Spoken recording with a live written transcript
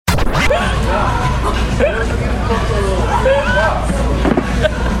Oh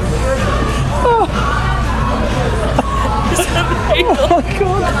my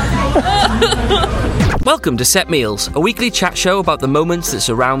God. Welcome to Set Meals, a weekly chat show about the moments that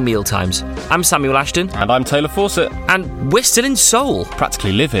surround mealtimes. I'm Samuel Ashton. And I'm Taylor Fawcett. And we're still in Seoul.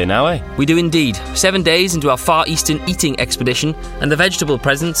 Practically live here now, eh? We do indeed. 7 days into our Far Eastern eating expedition, and the vegetable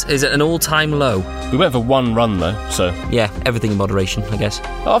presence is at an all-time low. We went for one run, though, so... Yeah, everything in moderation, I guess.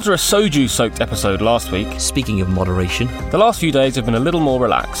 After a soju-soaked episode last week... Speaking of moderation... The last few days have been a little more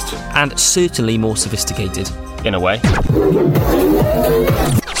relaxed. And certainly more sophisticated. In a way.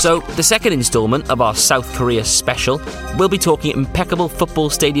 So, the second instalment of our South Korea special, we'll be talking impeccable football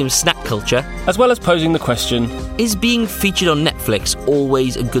stadium snack culture. As well as posing the question... Is being featured on Netflix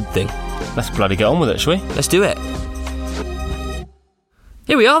always a good thing? Let's bloody get on with it, shall we? Let's do it.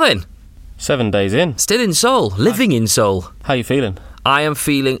 Here we are then. 7 days in. Still in Seoul, living in Seoul. How are you feeling? I am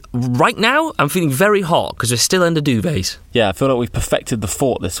feeling, right now, I'm feeling very hot because we're still under duvets. Yeah, I feel like we've perfected the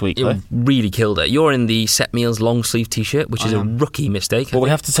fort this week, though. You really killed it. You're in the Set Meals long sleeve t-shirt, which is a rookie mistake. Well, we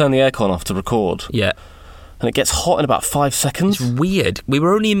have to turn the aircon off to record. Yeah. And it gets hot in about 5 seconds. It's weird. We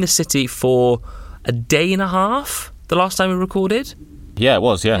were only in the city for a day and a half the last time we recorded. Yeah, it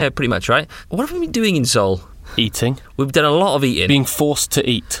was, yeah. Yeah, pretty much, right? What have we been doing in Seoul? Eating. We've done a lot of eating. Being forced to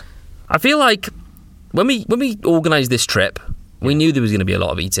eat. I feel like when we organised this trip, we knew there was going to be a lot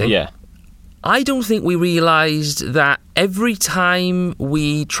of eating. Yeah. I don't think we realised that every time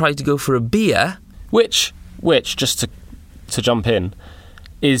we tried to go for a beer... Which just to jump in,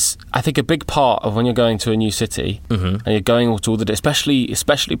 is, I think, a big part of when you're going to a new city, and you're going to all the... Especially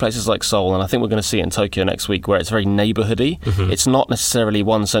places like Seoul, and I think we're going to see it in Tokyo next week, where it's very neighbourhoody. It's not necessarily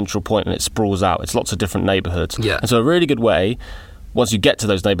one central point and it sprawls out. It's lots of different neighbourhoods. Yeah. And so a really good way... Once you get to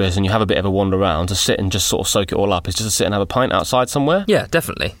those neighbourhoods and you have a bit of a wander around, to sit and just sort of soak it all up, is just to sit and have a pint outside somewhere. Yeah,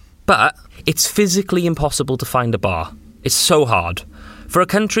 definitely. But it's physically impossible to find a bar. It's so hard. For a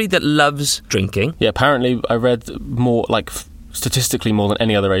country that loves drinking... Yeah, apparently I read more, statistically more than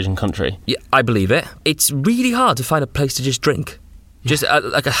any other Asian country. Yeah, I believe it. It's really hard to find a place to just drink. Just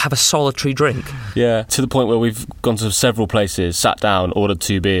have a solitary drink. Yeah, to the point where we've gone to several places, sat down, ordered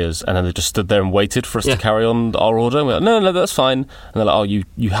 2 beers, and then they just stood there and waited for us to carry on our order. And we're like, no, that's fine. And they're like, oh,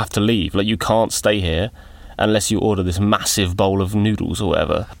 you have to leave. Like, you can't stay here unless you order this massive bowl of noodles or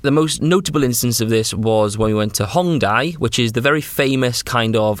whatever. The most notable instance of this was when we went to Hongdae, which is the very famous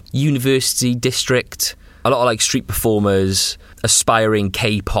kind of university district. A lot of street performers, aspiring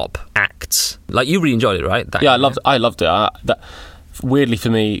K-pop acts. You really enjoyed it, right? Yeah, I loved it. Weirdly for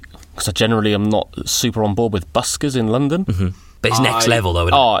me, because I generally am not super on board with buskers in London. But it's next level, though,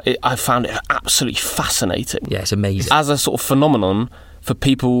 isn't it? I found it absolutely fascinating. Yeah, it's amazing. As a sort of phenomenon for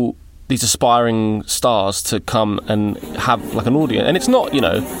people, these aspiring stars, to come and have an audience. And it's not,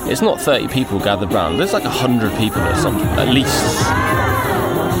 it's not 30 people gathered round. There's 100 people or something, at least.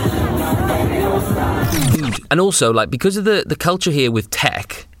 And also, because of the culture here with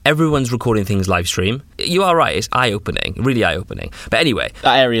tech... Everyone's recording things live stream. You are right, it's eye-opening, really eye-opening. But anyway...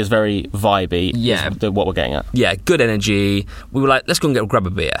 That area is very vibey, yeah. Is what we're getting at. Yeah, good energy. We were like, let's go and grab a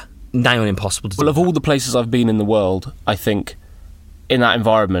beer. Nigh on impossible to do. Well, of all the places I've been in the world, I think in that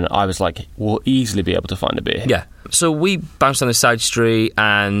environment, I was like, we'll easily be able to find a beer here. Yeah. So we bounced on the side street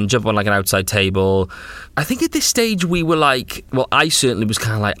and jumped on an outside table. I think at this stage we were I certainly was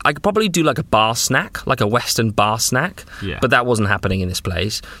kind of I could probably do a bar snack, a Western bar snack. Yeah. But that wasn't happening in this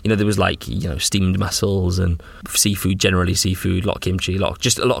place. There was steamed mussels and seafood, generally seafood, a lot of kimchi,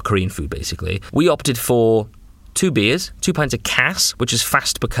 just a lot of Korean food basically. We opted for 2 beers, 2 pints of Cass, which has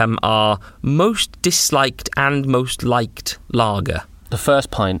fast become our most disliked and most liked lager. The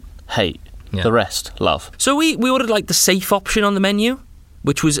first pint, hate. Yeah. The rest, love. So we ordered the safe option on the menu,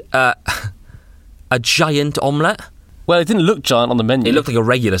 which was a giant omelette. Well, it didn't look giant on the menu. It looked like a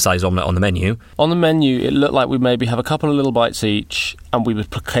regular size omelette on the menu. On the menu, it looked like we'd maybe have a couple of little bites each, and we would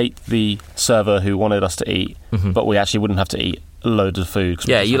placate the server who wanted us to eat, but we actually wouldn't have to eat loads of food.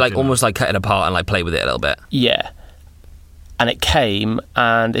 Yeah, you almost cut it apart and play with it a little bit. Yeah. And it came,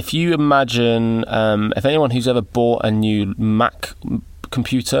 and if you imagine, if anyone who's ever bought a new Mac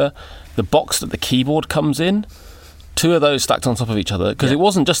computer, the box that the keyboard comes in, 2 of those stacked on top of each other, because it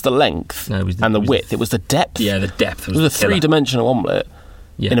wasn't just the length and the width, it was the depth. Yeah, the depth. It was a 3-dimensional omelette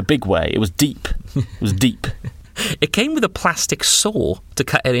in a big way. It was deep. It came with a plastic saw to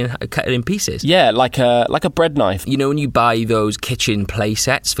cut it in pieces. Yeah, like a bread knife. When you buy those kitchen play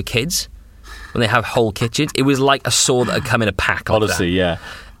sets for kids, when they have whole kitchens, it was like a saw that had come in a pack. Honestly, yeah.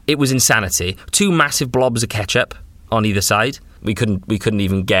 It was insanity. 2 massive blobs of ketchup on either side. We couldn't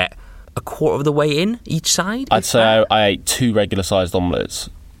even get a quarter of the way in each side. I'd say I ate 2 regular-sized omelettes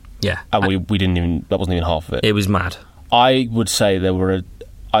Yeah. and we didn't even, that wasn't even half of it. It was mad. I would say there were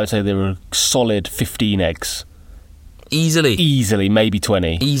a solid 15 eggs. Easily, maybe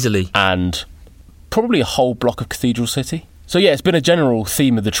 20. Easily. And probably a whole block of Cathedral City. So yeah, it's been a general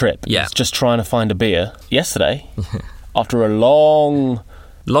theme of the trip. Yeah. It's just trying to find a beer. Yesterday, after a long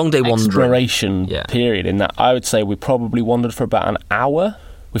day wandering. exploration Yeah. period in that, I would say we probably wandered for about an hour.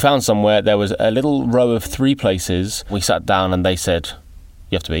 We found somewhere, there was a little row of 3 places. We sat down and they said,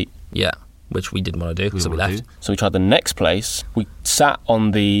 you have to eat. Yeah, which we didn't want to do, so we left. So we tried the next place. We sat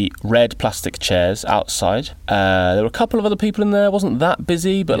on the red plastic chairs outside. There were a couple of other people in there. It wasn't that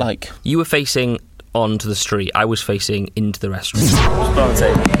busy, but like... You were facing onto the street. I was facing into the restaurant.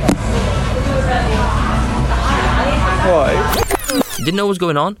 Why? You didn't know what was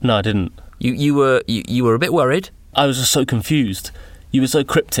going on? No, I didn't. You were a bit worried. I was just so confused. You were so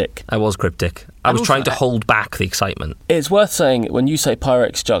cryptic. I was cryptic. I was trying to hold back the excitement. It's worth saying, when you say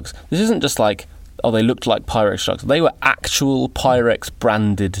Pyrex jugs, this isn't just like, oh, they looked like Pyrex jugs. They were actual Pyrex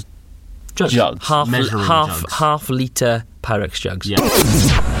branded jugs. Measuring jugs. Half litre Pyrex jugs. Yeah.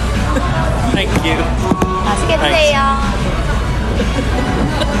 Thank you. 맛있게 드세요.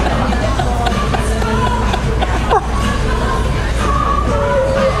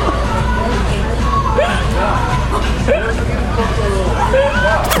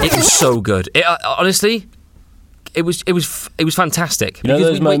 It was so good. Honestly, it was fantastic. You know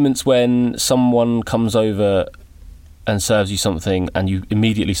Because those moments when someone comes over and serves you something and you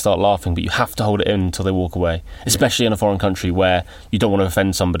immediately start laughing, but you have to hold it in until they walk away, especially in a foreign country where you don't want to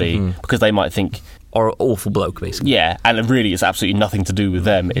offend somebody because they might think, or an awful bloke, basically. yeah, and really it's absolutely nothing to do with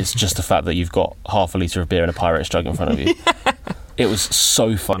them. It's just the fact that you've got half a litre of beer in a Pyrex jug in front of you. It was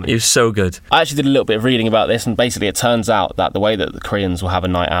so funny. It was so good. I actually did a little bit of reading about this, and basically it turns out that the way that the Koreans will have a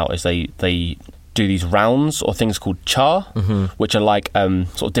night out is they do these rounds or things called cha, which are like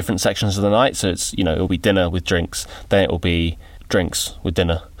sort of different sections of the night. So it's, you know, it'll be dinner with drinks, then it'll be drinks with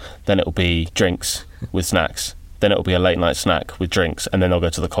dinner, then it'll be drinks with snacks, then it'll be a late night snack with drinks, and then they'll go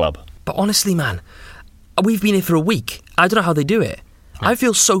to the club. But honestly, man, we've been here for a week. I don't know how they do it. I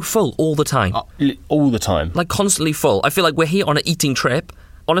feel so full all the time. All the time. Like constantly full. I feel like we're here on an eating trip.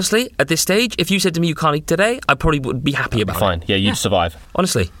 Honestly, at this stage, if you said to me you can't eat today, I probably would be happy about it. Fine. Yeah, you'd survive.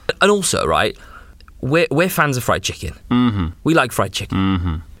 Honestly. And also, right, we're fans of fried chicken. Mm-hmm. We like fried chicken.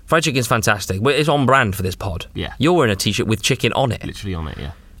 Mm-hmm. Fried chicken's fantastic. It's on brand for this pod. Yeah. You're wearing a t-shirt with chicken on it. Literally on it,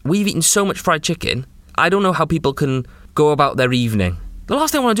 yeah. We've eaten so much fried chicken, I don't know how people can go about their evening. The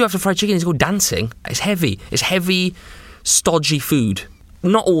last thing I want to do after fried chicken is go dancing. It's heavy, stodgy food.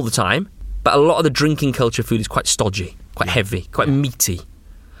 Not all the time, but a lot of the drinking culture food is quite stodgy, quite heavy, quite meaty.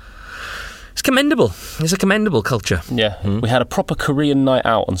 It's commendable. It's a commendable culture. Yeah. We had a proper Korean night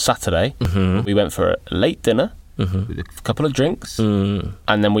out on Saturday. We went for a late dinner with a couple of drinks, and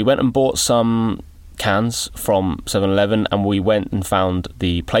then we went and bought some cans from 7-Eleven, and we went and found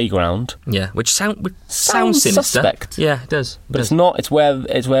the playground. Yeah, which sounds sinister. Suspect. Yeah, it does. But it's not. It's where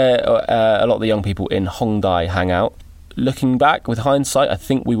a lot of the young people in Hongdae hang out. Looking back with hindsight, I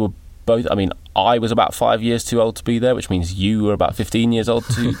think we were both. I mean, I was about 5 years too old to be there, which means you were about 15 years old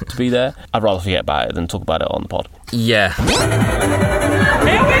to be there. I'd rather forget about it than talk about it on the pod. Yeah.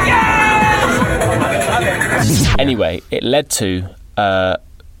 Anyway, it led to a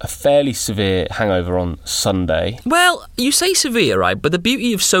fairly severe hangover on Sunday. Well, you say severe, right? But the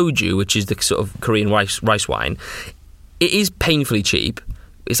beauty of soju, which is the sort of Korean rice wine, it is painfully cheap.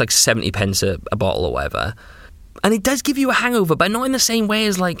 It's like 70 pence a bottle or whatever. And it does give you a hangover, but not in the same way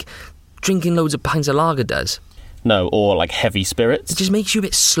as like drinking loads of pints of lager does. No, or like heavy spirits. It just makes you a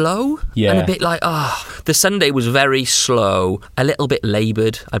bit slow. Yeah. And a bit like, the Sunday was very slow, a little bit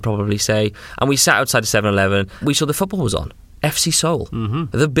laboured, I'd probably say. And we sat outside of 7-Eleven. We saw the football was on. FC Seoul.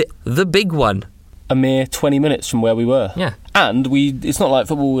 The big one. A mere 20 minutes from where we were. Yeah. And it's not like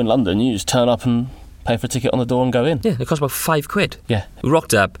football in London. You just turn up and pay for a ticket on the door and go in. Yeah, it cost about £5. Yeah. We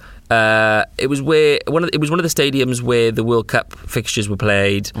rocked up. It was one of the stadiums where the World Cup fixtures were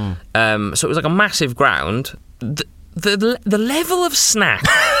played. So it was like a massive ground. The level of snack,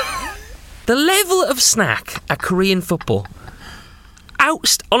 the level of snack at Korean football,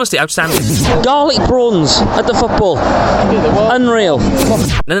 honestly outstanding. Garlic prawns at the football, unreal.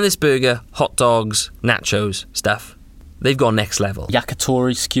 None of this burger, hot dogs, nachos stuff. They've gone next level.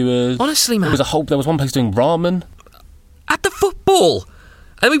 Yakitori skewers. Honestly, man. There was one place doing ramen at the football.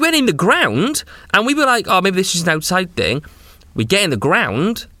 And we went in the ground, and we were like, oh, maybe this is an outside thing. We get in the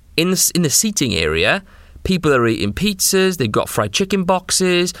ground, in the seating area, people are eating pizzas, they've got fried chicken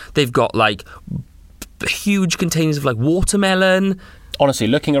boxes, they've got, like, huge containers of, like, watermelon. Honestly,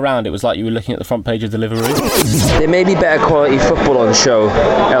 looking around, it was like you were looking at the front page of Deliveroo. There may be better quality football on show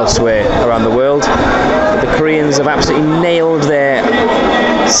elsewhere around the world, but the Koreans have absolutely nailed their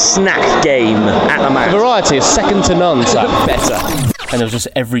snack game at the The match. variety is second to none, Sam. Better. And there was just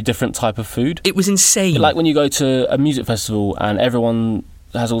every different type of food. It was insane. Like when you go to a music festival and everyone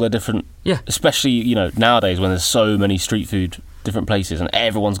has all their different... Yeah. Especially, nowadays when there's so many street food, different places, and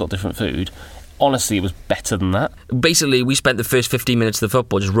everyone's got different food. Honestly, it was better than that. Basically, we spent the first 15 minutes of the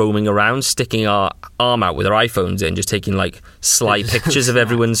football just roaming around, sticking our arm out with our iPhones in, just taking like sly pictures of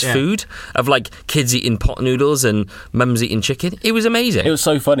everyone's food, of like kids eating pot noodles and mums eating chicken. It was amazing. It was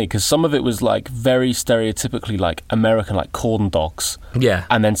so funny because some of it was like very stereotypically like American, like corn dogs. Yeah.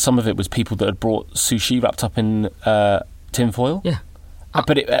 And then some of it was people that had brought sushi wrapped up in tinfoil. Yeah.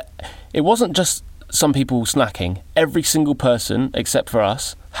 But it wasn't just some people snacking. Every single person, except for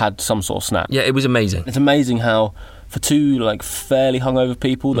us, had some sort of snack. Yeah, it was amazing. It's amazing how, for two like fairly hungover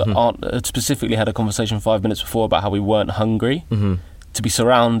people that had specifically had a conversation 5 minutes before about how we weren't hungry, to be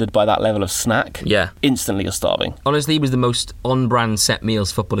surrounded by that level of snack, instantly you're starving. Honestly, it was the most on-brand set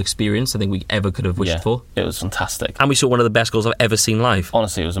meals football experience I think we ever could have wished for. It was fantastic. And we saw one of the best goals I've ever seen live.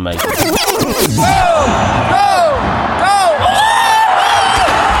 Honestly, it was amazing.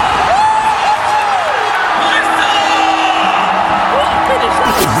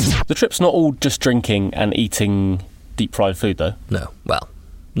 The trip's not all just drinking and eating deep fried food, though. No,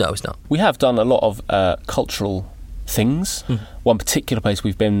 it's not. We have done a lot of cultural things. One particular place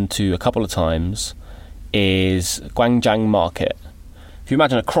we've been to a couple of times is Gwangjang Market. If you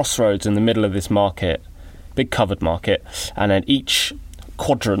imagine a crossroads in the middle of this market, big covered market, and then each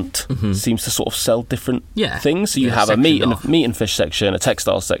quadrant seems to sort of sell different things. So you have a meat and fish section, a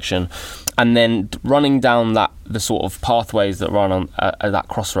textile section, and then running down the sort of pathways that run on at that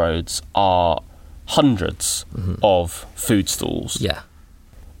crossroads are hundreds of food stalls. Yeah.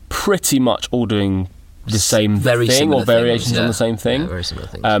 Pretty much all doing the same thing or variations on the same thing. Yeah, very similar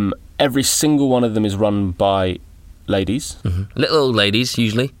things. Every single one of them is run by ladies. Little old ladies,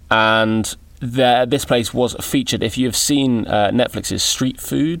 usually. And this place was featured. If you've seen Netflix's Street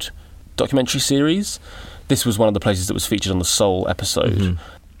Food documentary series, this was one of the places that was featured on the Seoul episode.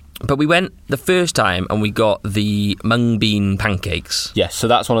 But we went the first time and we got the mung bean pancakes. Yes, so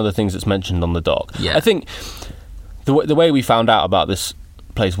that's one of the things that's mentioned on the doc. Yeah. I think the way we found out about this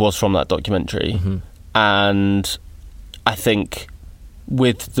place was from that documentary. And I think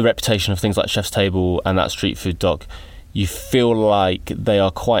with the reputation of things like Chef's Table and that Street Food doc, you feel like they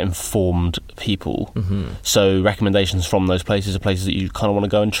are quite informed people. So recommendations from those places are places that you kind of want to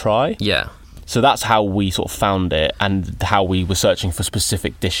go and try. Yeah. So that's how we sort of found it and how we were searching for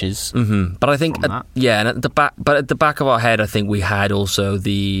specific dishes. But I think, and at the back of our head, I think we had also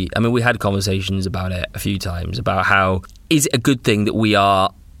we had conversations about it a few times about how, is it a good thing that we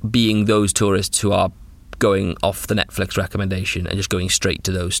are being those tourists who are going off the Netflix recommendation and just going straight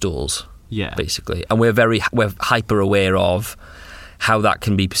to those stalls? Yeah. Basically. And we're hyper aware of how that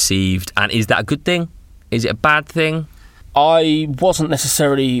can be perceived. And is that a good thing? Is it a bad thing? I wasn't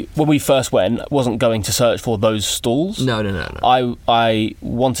necessarily, when we first went, wasn't going to search for those stalls. No. I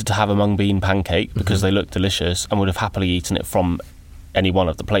wanted to have a mung bean pancake because they looked delicious and would have happily eaten it from any one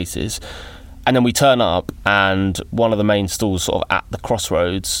of the places. And then we turn up and one of the main stalls sort of at the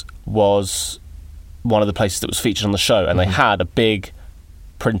crossroads was one of the places that was featured on the show, and they had a big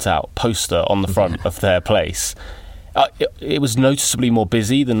printout poster on the front of their place. It was noticeably more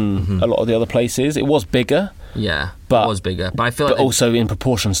busy than a lot of the other places. It was bigger. Yeah, but it was bigger. But I feel but like also in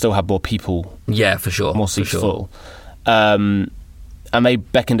proportion still had more people. Yeah, for sure. More seats full. And they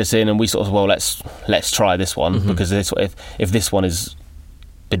beckoned us in and we sort of, well, let's try this one because if this one has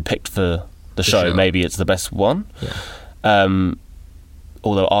been picked for the show, maybe it's the best one. Yeah.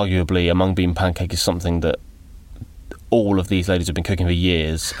 Although arguably a mung bean pancake is something that all of these ladies have been cooking for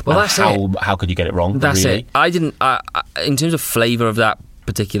years. Well, that's how could you get it wrong? That's really? it. I didn't. In terms of flavour of that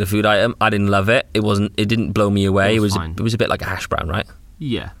particular food item, I didn't love it. It didn't blow me away. It was a bit like a hash brown, right?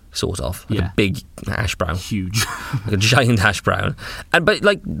 Yeah. Sort of. Like a big hash brown. Huge. Like a giant hash brown. But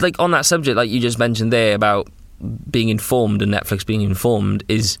like on that subject, like you just mentioned there about being informed and Netflix being informed,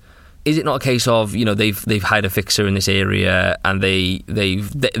 is it not a case of, they've hired a fixer in this area and they're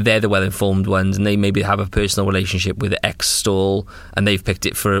the well-informed ones and they maybe have a personal relationship with the X stall and they've picked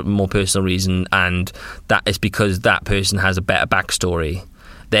it for a more personal reason, and that is because that person has a better backstory.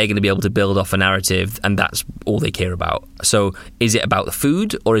 They're going to be able to build off a narrative and that's all they care about. So is it about the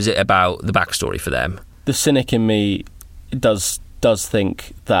food or is it about the backstory for them? The cynic in me does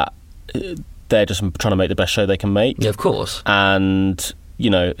think that they're just trying to make the best show they can make. Yeah, of course. And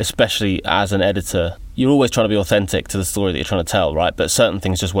especially as an editor, you're always trying to be authentic to the story that you're trying to tell, right? But certain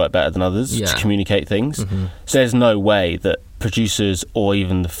things just work better than others to communicate things. So there's no way that producers or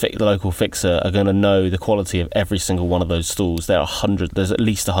even the local fixer are going to know the quality of every single one of those stalls. There's at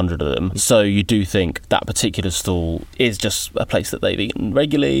least 100 of them. So you do think that particular stall is just a place that they've eaten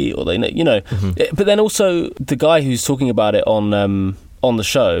regularly, or they know, you know. But then also the guy who's talking about it on the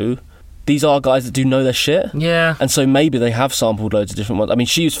show, these are guys that do know their shit. Yeah. And so maybe they have sampled loads of different ones. I mean,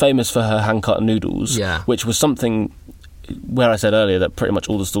 she was famous for her hand-cut noodles, which was something where I said earlier that pretty much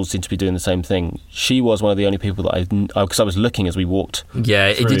all the stalls seem to be doing the same thing. She was one of the only people that because I was looking as we walked.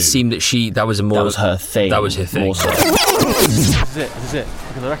 Yeah, through. It did seem that that was her thing. That was her thing. More so. This is it.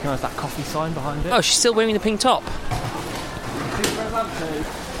 Because I recognise that coffee sign behind it. Oh, she's still wearing the pink top.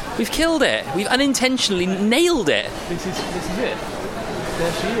 We've killed it. We've unintentionally nailed it. This is it.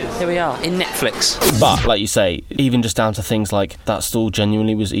 There she is. Here we are, in Netflix. But, like you say, even just down to things like that stall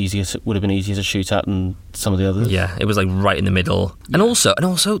genuinely would have been easier to shoot at than some of the others. Yeah, it was like right in the middle. Yeah. And also,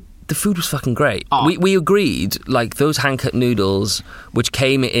 the food was fucking great. Oh. We agreed, like, those hand-cut noodles, which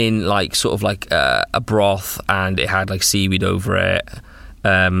came in, like, sort of like a broth, and it had, like, seaweed over it.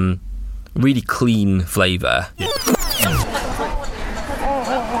 Really clean flavour. Yeah.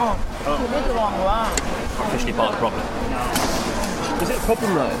 Officially part of the problem. Is it a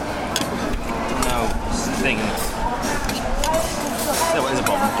problem though? No, it's the thing. No, it is a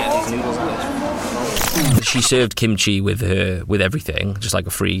problem. Getting these noodles out. She served kimchi with everything, just like a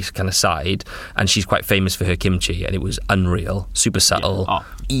free kind of side, and she's quite famous for her kimchi, and it was unreal, super subtle,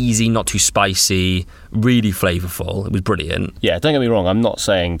 easy, not too spicy, really flavourful. It was brilliant. Yeah, don't get me wrong. I'm not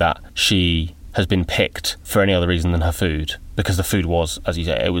saying that she has been picked for any other reason than her food, because the food was, as you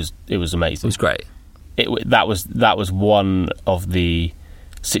say, it was amazing. It was great. That was one of the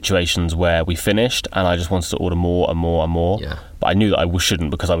situations where we finished and I just wanted to order more and more and more. Yeah. But I knew that I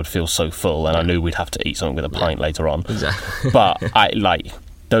shouldn't, because I would feel so full, and I knew we'd have to eat something with a pint later on. Exactly. But I like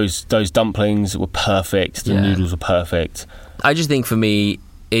those dumplings were perfect. The noodles were perfect. I just think for me,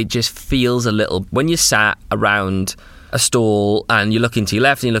 it just feels a little, when you're sat around a stall and you're looking to your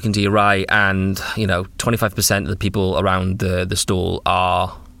left and you're looking to your right, and 25% of the people around the stall are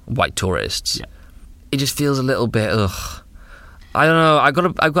white tourists. Yeah. It just feels a little bit, I don't know.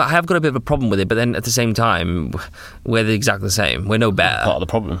 I have got a bit of a problem with it, but then at the same time, we're exactly the same. We're no better. Part of the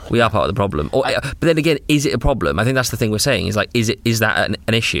problem. We are part of the problem. But then again, is it a problem? I think that's the thing we're saying. Is like, is that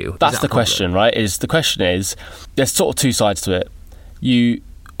an issue? That's the question, right? The question is, there's sort of two sides to it.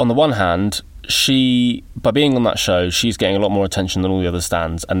 On the one hand, by being on that show, she's getting a lot more attention than all the other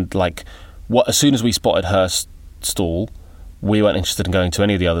stands, and as soon as we spotted her stall, we weren't interested in going to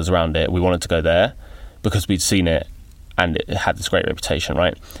any of the others around it. We wanted to go there because we'd seen it and it had this great reputation,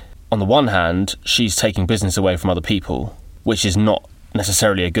 right? On the one hand, she's taking business away from other people, which is not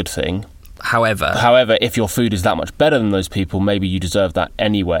necessarily a good thing. However, if your food is that much better than those people, maybe you deserve that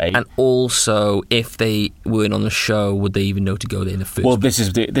anyway. And also, if they weren't on the show, would they even know to go there in the first place? Well, this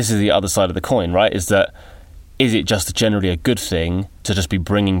is the other side of the coin, right? Is it just generally a good thing to just be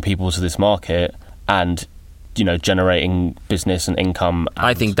bringing people to this market and generating business and income?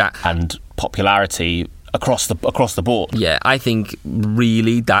 I think that, and popularity across the board. Yeah, I think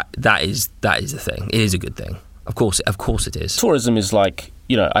really that is the thing. It is a good thing. Of course it is. Tourism is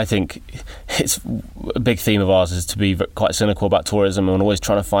I think it's a big theme of ours is to be quite cynical about tourism and always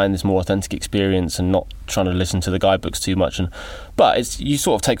trying to find this more authentic experience and not trying to listen to the guidebooks too much. But you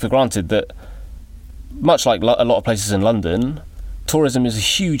sort of take for granted that, much like a lot of places in London, tourism is a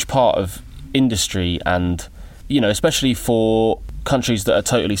huge part of industry, and especially for countries that are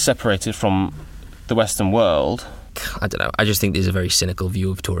totally separated from the Western world. I don't know. I just think there's a very cynical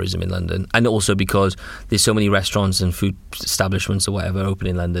view of tourism in London, and also because there's so many restaurants and food establishments or whatever open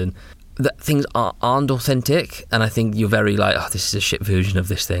in London that things aren't authentic, and I think you're very this is a shit version of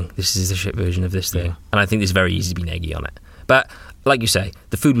this thing. This is a shit version of this thing, and I think it's very easy to be neggy on it. But like you say,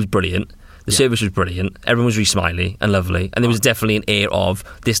 the food was brilliant. The service was brilliant. Everyone was really smiley and lovely. And there was definitely an air of,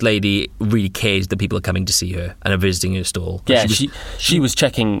 this lady really cares that people are coming to see her and are visiting her stall. Yeah, she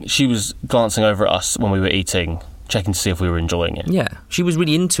was glancing over at us when we were eating, checking to see if we were enjoying it. Yeah, she was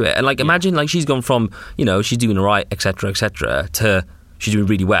really into it. And imagine she's gone from, she's doing all right, etc., to she's doing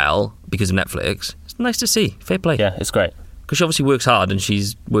really well because of Netflix. It's nice to see. Fair play. Yeah, it's great. Because she obviously works hard, and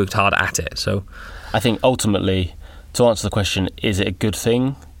she's worked hard at it. So I think ultimately, to answer the question, is it a good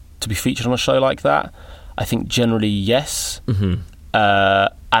thing to be featured on a show like that? I think generally yes. Mm-hmm.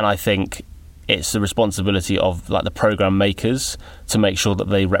 And I think it's the responsibility of the program makers to make sure that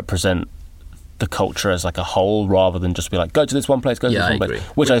they represent the culture as a whole, rather than just be go to this one place, go to this one place,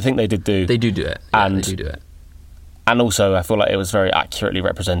 which I think they did do. They do it. Yeah, they do it. And also I feel like it was very accurately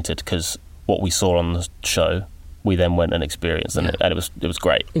represented, because what we saw on the show, we then went and experienced, and it was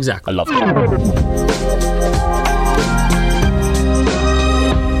great. Exactly. I loved it.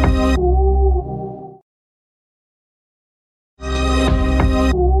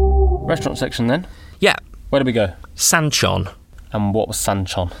 Restaurant section then. Yeah. Where did we go? Sanchon. And what was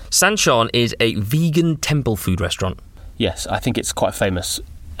Sanchon? Sanchon is a vegan temple food restaurant. Yes, I think it's quite famous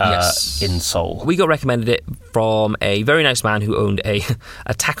in Seoul. We got recommended it from a very nice man who owned a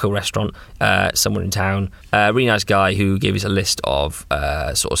taco restaurant somewhere in town. A really nice guy who gave us a list of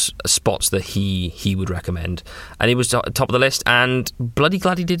sort of spots that he would recommend. And he was top of the list, and bloody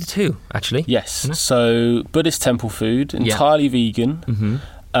glad he did it too, actually. Yes, so Buddhist temple food, entirely vegan,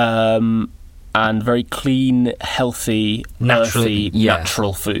 and very clean, healthy,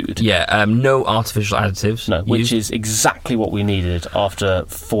 natural food. Yeah, no artificial additives. No, which is exactly what we needed after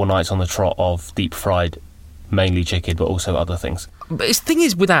 4 nights on the trot of deep fried, mainly chicken, but also other things. But the thing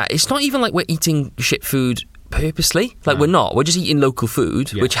is with that, it's not even like we're eating shit food purposely. Like, we're not. We're just eating local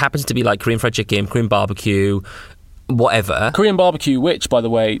food, which happens to be like Korean fried chicken, Korean barbecue, whatever. Korean barbecue, which, by the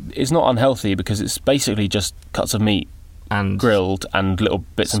way, is not unhealthy because it's basically just cuts of meat and grilled and little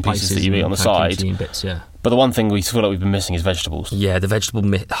bits and pieces that you eat on the side. Bits, yeah. But the one thing we feel like we've been missing is vegetables. Yeah, the vegetable...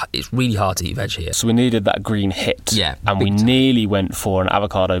 It's really hard to eat veg here. So we needed that green hit. Yeah, and we nearly went for an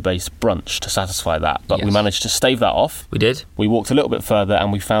avocado-based brunch to satisfy that. But we managed to stave that off. We did. We walked a little bit further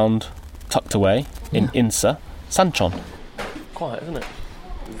and we found, tucked away in Insa, Sanchon. Quiet, isn't it?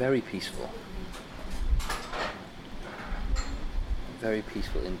 Very peaceful. Very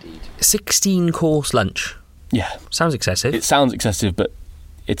peaceful indeed. 16-course lunch. Yeah. Sounds excessive. It sounds excessive, but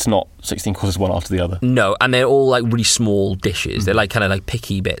it's not 16 courses one after the other. No, and they're all like really small dishes. They're like kind of like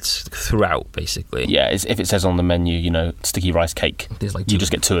picky bits throughout, basically. Yeah, if it says on the menu, sticky rice cake, there's like you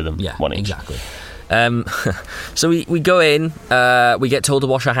just get 2 of them, one each. Exactly. So we go in, we get told to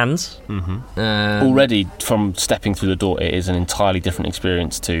wash our hands. Already, from stepping through the door, it is an entirely different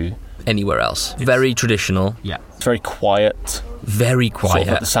experience to anywhere else. Very traditional. Yeah. It's very quiet. Very quiet. Sort of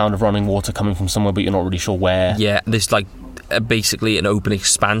like the sound of running water coming from somewhere, but you're not really sure where. Yeah, there's like basically an open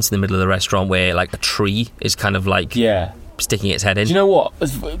expanse in the middle of the restaurant where like a tree is kind of like sticking its head in. Do you know what?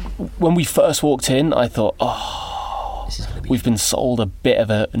 When we first walked in, I thought, we've been sold a bit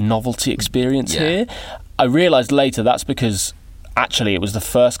of a novelty experience here. I realised later that's because actually it was the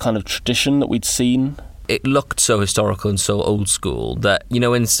first kind of tradition that we'd seen. It looked so historical and so old school that,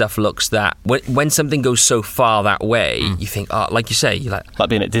 when stuff looks that... When something goes so far that way, you think, like you say, you're like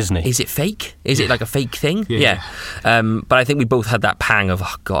being at Disney. Is it fake? Is it like a fake thing? Yeah. But I think we both had that pang of,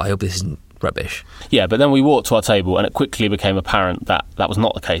 oh, God, I hope this isn't rubbish. Yeah, but then we walked to our table and it quickly became apparent that that was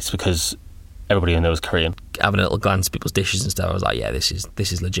not the case because everybody in there was Korean. Having a little glance at people's dishes and stuff, I was like, yeah, this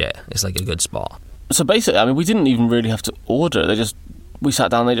is legit. It's like a good spot. So basically, we didn't even really have to order it. We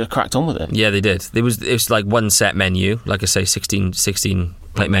sat down, they just cracked on with it. Yeah, they did. It was like one set menu, like I say, 16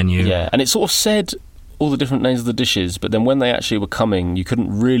 plate menu. Yeah, and it sort of said all the different names of the dishes, but then when they actually were coming, you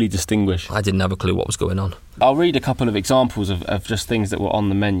couldn't really distinguish. I didn't have a clue what was going on. I'll read a couple of examples of just things that were on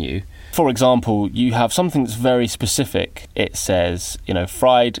the menu. For example, you have something that's very specific. It says,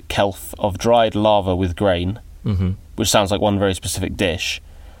 fried kelp of dried lava with grain, which sounds like one very specific dish.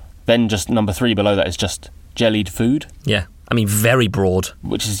 Then just number 3 below that is just jellied food. Yeah. Very broad.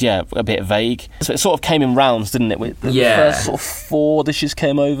 Which is, a bit vague. So it sort of came in rounds, didn't it? The first sort of 4 dishes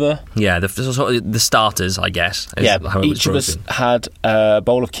came over. Yeah, the starters, I guess. Each of us had a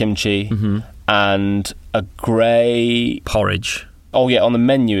bowl of kimchi and a grey... porridge. Oh, yeah, on the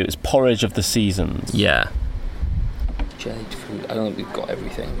menu it was porridge of the seasons. Yeah. Jellied food. I don't think we've got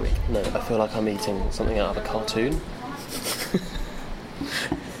everything. No, I feel like I'm eating something out of a cartoon.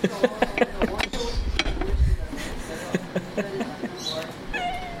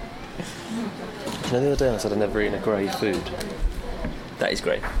 The other day I said I'd never eaten a grey food. That is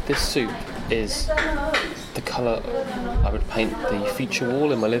great. This soup is the colour I would paint the feature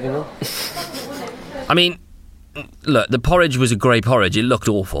wall in my living room. Look, the porridge was a grey porridge. It looked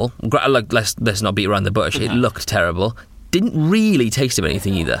awful. Let's not beat around the bush. It looked terrible. Didn't really taste of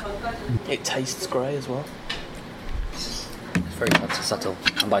anything either. It tastes grey as well. It's very subtle.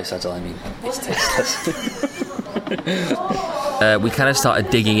 And by subtle, I mean it's tasteless. We kind of started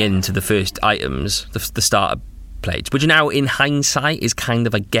digging into the first items, the starter plates, which now in hindsight is kind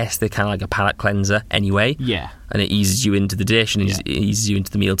of, I guess, they're kind of like a palate cleanser anyway. Yeah. And it eases you into the dish and it eases you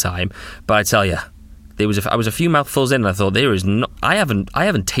into the mealtime. But I tell you, I was a few mouthfuls in and I thought, I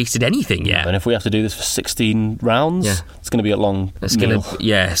haven't tasted anything yet. And if we have to do this for 16 rounds, it's going to be a long meal. It's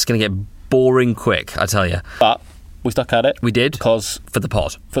going to get boring quick, I tell you. But we stuck at it. We did. Because For the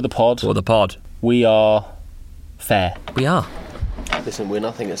pod. For the pod. We are fair. We are. Listen, we're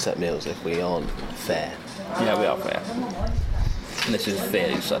nothing at set meals if we aren't fair. Yeah, we are fair. And this is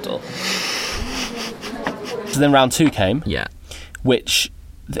fairly subtle. So then round 2 came, Yeah. which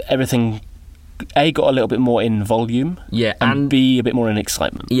everything A got a little bit more in volume, Yeah, and B a bit more in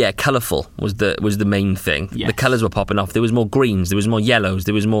excitement. Yeah, colourful was the main thing. Yes. The colours were popping off. There was more greens, there was more yellows,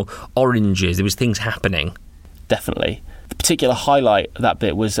 there was more oranges, there was things happening. Definitely. The particular highlight of that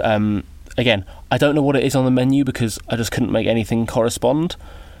bit was, again, I don't know what it is on the menu because I just couldn't make anything correspond,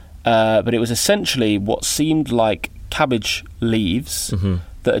 but it was essentially what seemed like cabbage leaves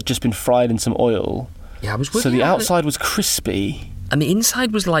that had just been fried in some oil. Yeah, I was So working the out outside was crispy, and the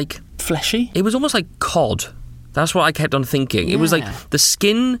inside was like, fleshy. it was almost like cod. That's what I kept on thinking. It was like the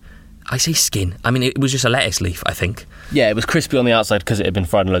skin. I say skin. I mean, it was just a lettuce leaf, I think. Yeah, it was crispy on the outside because it had been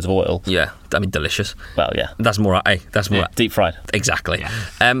fried in loads of oil. Yeah, I mean, delicious. Well, yeah. That's more. That's more. Deep fried. Exactly.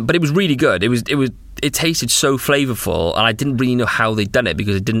 But it was really good. It tasted so flavourful, and I didn't really know how they'd done it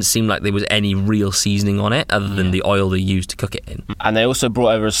because it didn't seem like there was any real seasoning on it other than the oil they used to cook it in. And they also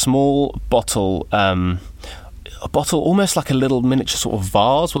brought over a small bottle, almost like a little miniature sort of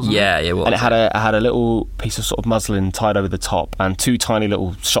vase, wasn't it? Yeah, it was. And it had a little piece of sort of muslin tied over the top and 2 tiny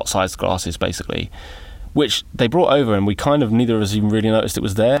little shot-sized glasses, basically, which they brought over, and we kind of neither of us even really noticed it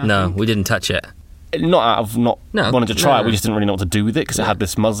was there. No, we didn't touch it. Not out of not wanting to try no. it, we just didn't really know what to do with it because it had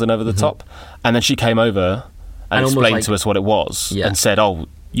this muslin over the top. And then she came over and almost explained like- to us what it was and said, "Oh,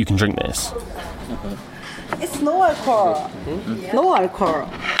 you can drink this." It's no alcohol. No alcohol.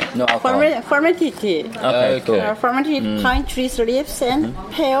 No alcohol. Fermented tea. Okay, cool. Fermented pine tree leaves and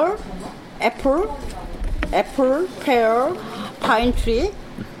pear, apple, pear, pine tree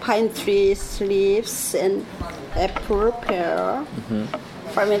leaves and apple, pear,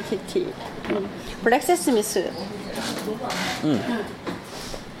 fermented tea. Black sesame soup. It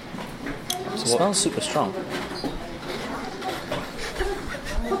smells super strong.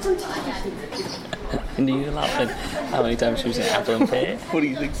 And you laughing? How many times she was saying apple and pear? What do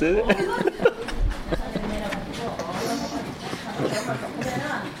you think's in it?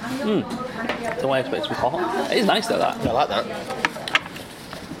 Don't I expect it to be hot? It is nice though, that. I like that.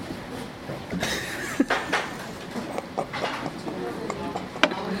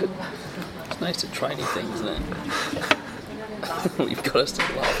 It's nice to try new things, isn't it? You've got us to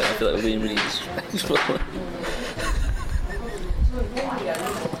laugh. I feel like we're being really disrespectful.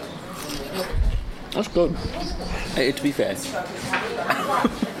 That's good. To be fair.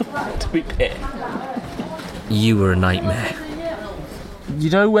 To be fair. You were a nightmare. You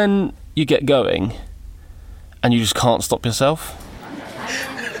know when you get going and you just can't stop yourself?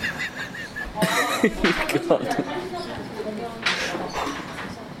 God.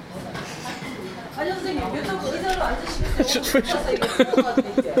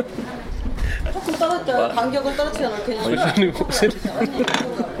 조금 떨어져. 간격을 떨어뜨려 놓고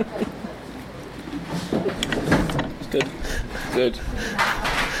Good. Good.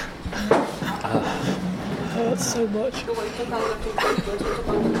 Hurts so much. Do you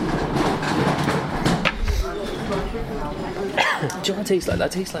know what it tastes like?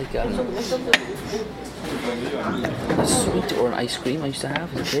 That tastes like a sweet or an ice cream I used to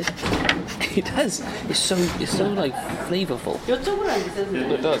have as a kid. It does. It's so like flavourful.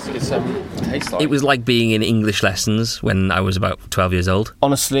 It does. It tastes like. It was like being in English lessons when I was about 12 years old.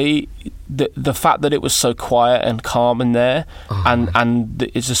 Honestly, the fact that it was so quiet and calm in there, and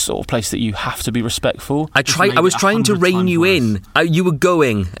it's a sort of place that you have to be respectful. I was trying to rein you in. You were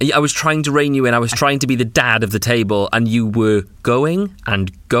going. I was trying to rein you in. I was trying to be the dad of the table, and you were going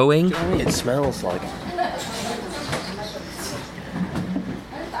and going. It smells like.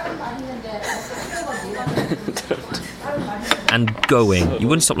 And going. You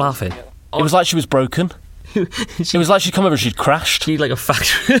wouldn't stop laughing. It was like she was broken. It was like she'd come over and she'd crashed. You need like a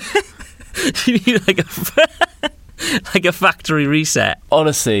factory. You need like a factory reset.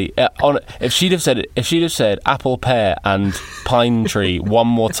 Honestly, if she'd have said apple, pear, and pine tree one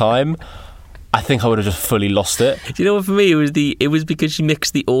more time, I think I would have just fully lost it. Do you know what? For me, it was because she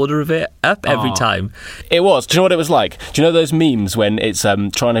mixed the order of it up every time. It was. Do you know what it was like? Do you know those memes when it's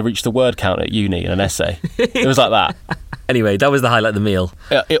trying to reach the word count at uni in an essay? It was like that. Anyway, that was the highlight of the meal.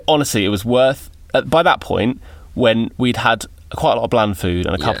 Honestly, it was worth. By that point, when we'd had quite a lot of bland food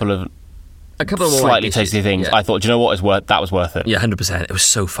and a couple of slightly tasty things, I thought, do you know what? That was worth it. Yeah, 100%. It was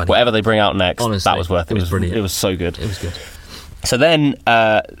so funny. Whatever they bring out next, honestly, that was worth it. It was brilliant. It was so good. It was good. So then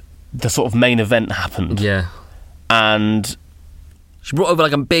the sort of main event happened. Yeah. And she brought over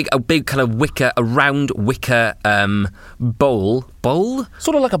like a big kind of round wicker bowl,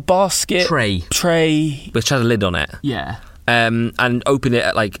 sort of like a basket tray, which had a lid on it. Yeah. And open it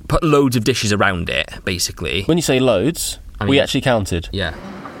at put loads of dishes around it, basically. When you say loads, I mean, We actually counted. Yeah.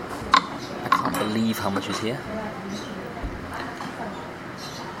 I can't believe how much is here.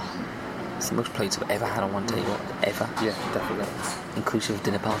 It's the most plates I've ever had on one table, ever. Yeah, definitely. Inclusive of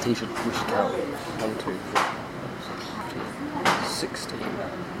dinner parties. We should count. 1, 2, 16.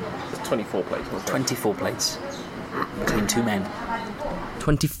 There's 24 plates, wasn't there? 24 plates. Between 2 men.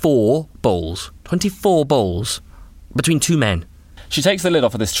 24 bowls. 24 bowls between 2 men. She takes the lid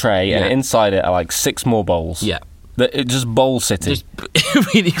off of this tray, and Yeah. inside it are like 6 more bowls. Yeah. It just bowl city.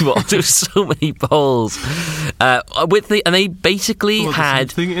 It really was. There was so many bowls. And they basically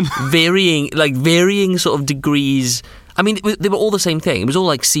had varying sort of degrees. I mean, they were all the same thing. It was all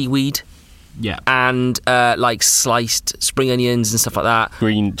like seaweed. Yeah. And like sliced spring onions and stuff like that.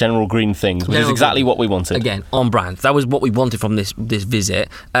 General green things, which is exactly what we wanted. Again, on brand. That was what we wanted from this visit.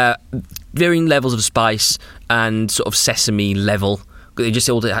 Varying levels of spice and sort of sesame level. They just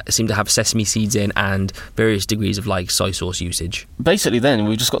all seem to have sesame seeds in and various degrees of like soy sauce usage. Basically, then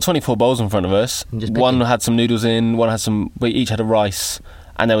we've just got 24 bowls in front of us. Just One picking. had some noodles in, one had some. We each had a rice,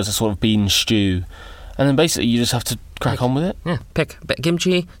 and there was a sort of bean stew. And then basically, you just have to crack on with it. Yeah, pick a bit of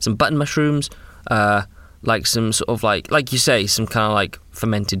kimchi, some button mushrooms, like some sort of like you say, some kind of like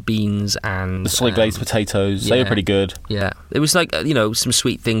fermented beans and The soy glazed potatoes, they yeah. were pretty good. Yeah, it was like some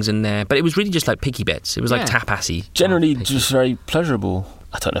sweet things in there, but it was really just like picky bits. It was like tapasy. Generally, just very pleasurable.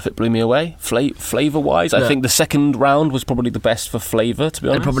 I don't know if it blew me away, flavour-wise. I think the second round was probably the best for flavour, to be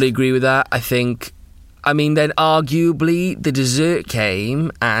I honest. probably agree with that. I mean, then arguably the dessert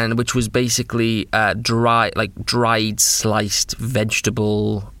came, and which was basically dried sliced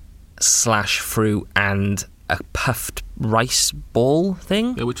vegetable / fruit and a puffed rice ball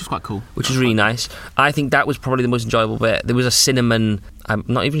thing. Yeah, which was quite cool. Which is really nice. I think that was probably the most enjoyable bit. There was a cinnamon. I'm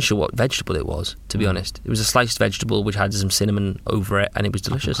not even sure what vegetable it was, to be honest. It was a sliced vegetable which had some cinnamon over it, and it was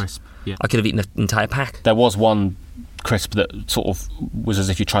delicious. Crisp, yeah. I could have eaten an entire pack. There was one crisp that sort of was as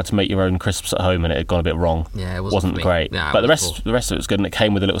if you tried to make your own crisps at home and it had gone a bit wrong. Yeah, it wasn't for me. great. Nah, it but the wasn't rest of it was good, and it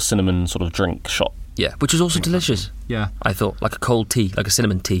came with a little cinnamon sort of drink shot. Yeah, which was also delicious. Yeah. I thought, like a cold tea, like a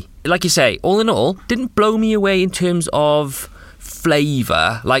cinnamon tea. Like you say, all in all, didn't blow me away in terms of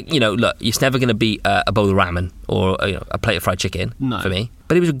flavour. Like, look, it's never going to beat a bowl of ramen or a plate of fried chicken for me.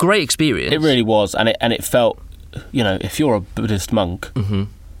 But it was a great experience. It really was, and it felt, if you're a Buddhist monk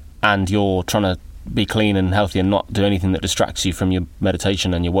and you're trying to be clean and healthy and not do anything that distracts you from your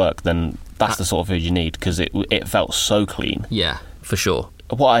meditation and your work, then that's the sort of food you need, because it felt so clean. Yeah, for sure.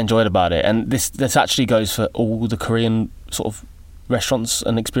 What I enjoyed about it, and this actually goes for all the Korean sort of restaurants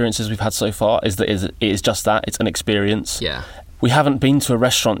and experiences we've had so far, is that it is just that. It's an experience. Yeah. We haven't been to a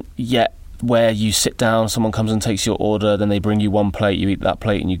restaurant yet where you sit down, someone comes and takes your order, then they bring you one plate, you eat that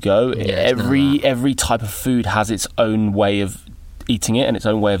plate and you go. Yeah, every type of food has its own way of eating it and its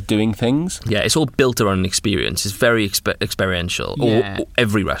own way of doing things. Yeah, it's all built around an experience. It's very experiential. Yeah. Or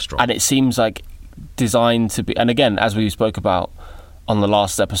every restaurant. And it seems like designed to be, and again, as we spoke about on the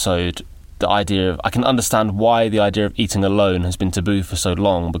last episode, the idea of, I can understand why the idea of eating alone has been taboo for so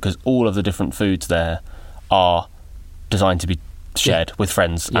long, because all of the different foods there are designed to be shared with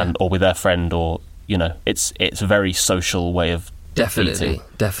friends or with their friend, or it's a very social way of eating.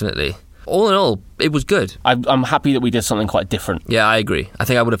 Definitely. All in all, it was good. I'm happy that we did something quite different. Yeah, I agree. I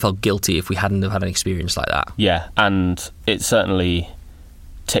think I would have felt guilty if we hadn't have had an experience like that. Yeah, and it certainly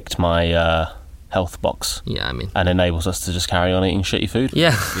ticked my health box. Yeah, I mean, and enables us to just carry on eating shitty food.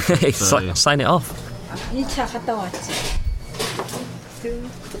 yeah. Sign it off. 2차 갔다 왔지. 2,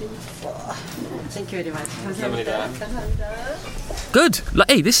 3, 4. Thank you very much. 감사합니다. Good.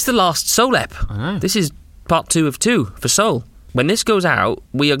 Hey, this is the last Seoul ep. I know. This is part 2 of 2 for Seoul. When this goes out,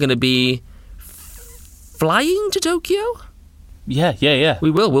 we are going to be flying to Tokyo? Yeah. We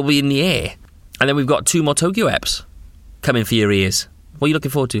will. We'll be in the air. And then we've got 2 more Tokyo eps coming for your ears. What are you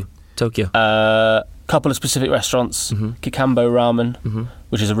looking forward to, Tokyo? Couple of specific restaurants. Kikambo Ramen,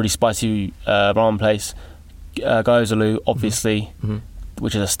 which is a really spicy ramen place. Gyozalu, obviously,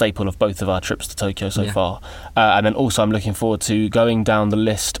 which is a staple of both of our trips to Tokyo so far. And then also I'm looking forward to going down the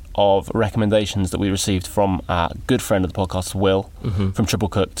list of recommendations that we received from our good friend of the podcast, Will, from Triple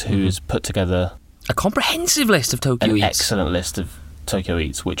Cooked, who's put together a comprehensive list of Tokyo an eats. excellent list of Tokyo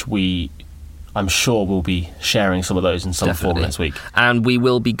eats, which I'm sure we'll be sharing some of those in some form next week. And we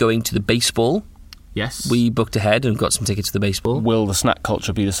will be going to the baseball. Yes. We booked ahead and got some tickets to the baseball. Will the snack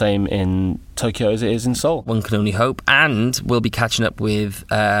culture be the same in Tokyo as it is in Seoul? One can only hope. And we'll be catching up with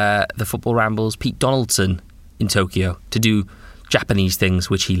the Football Ramble's Pete Donaldson in Tokyo to do Japanese things,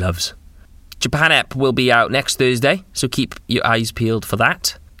 which he loves. Japan Ep will be out next Thursday, so keep your eyes peeled for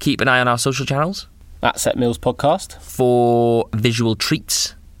that. Keep an eye on our social channels At Set Meals Podcast. for visual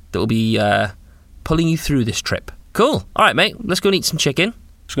treats that will be pulling you through this trip. Cool. All right, mate. Let's go and eat some chicken.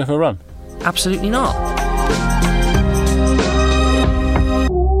 Should we go for a run? Absolutely not.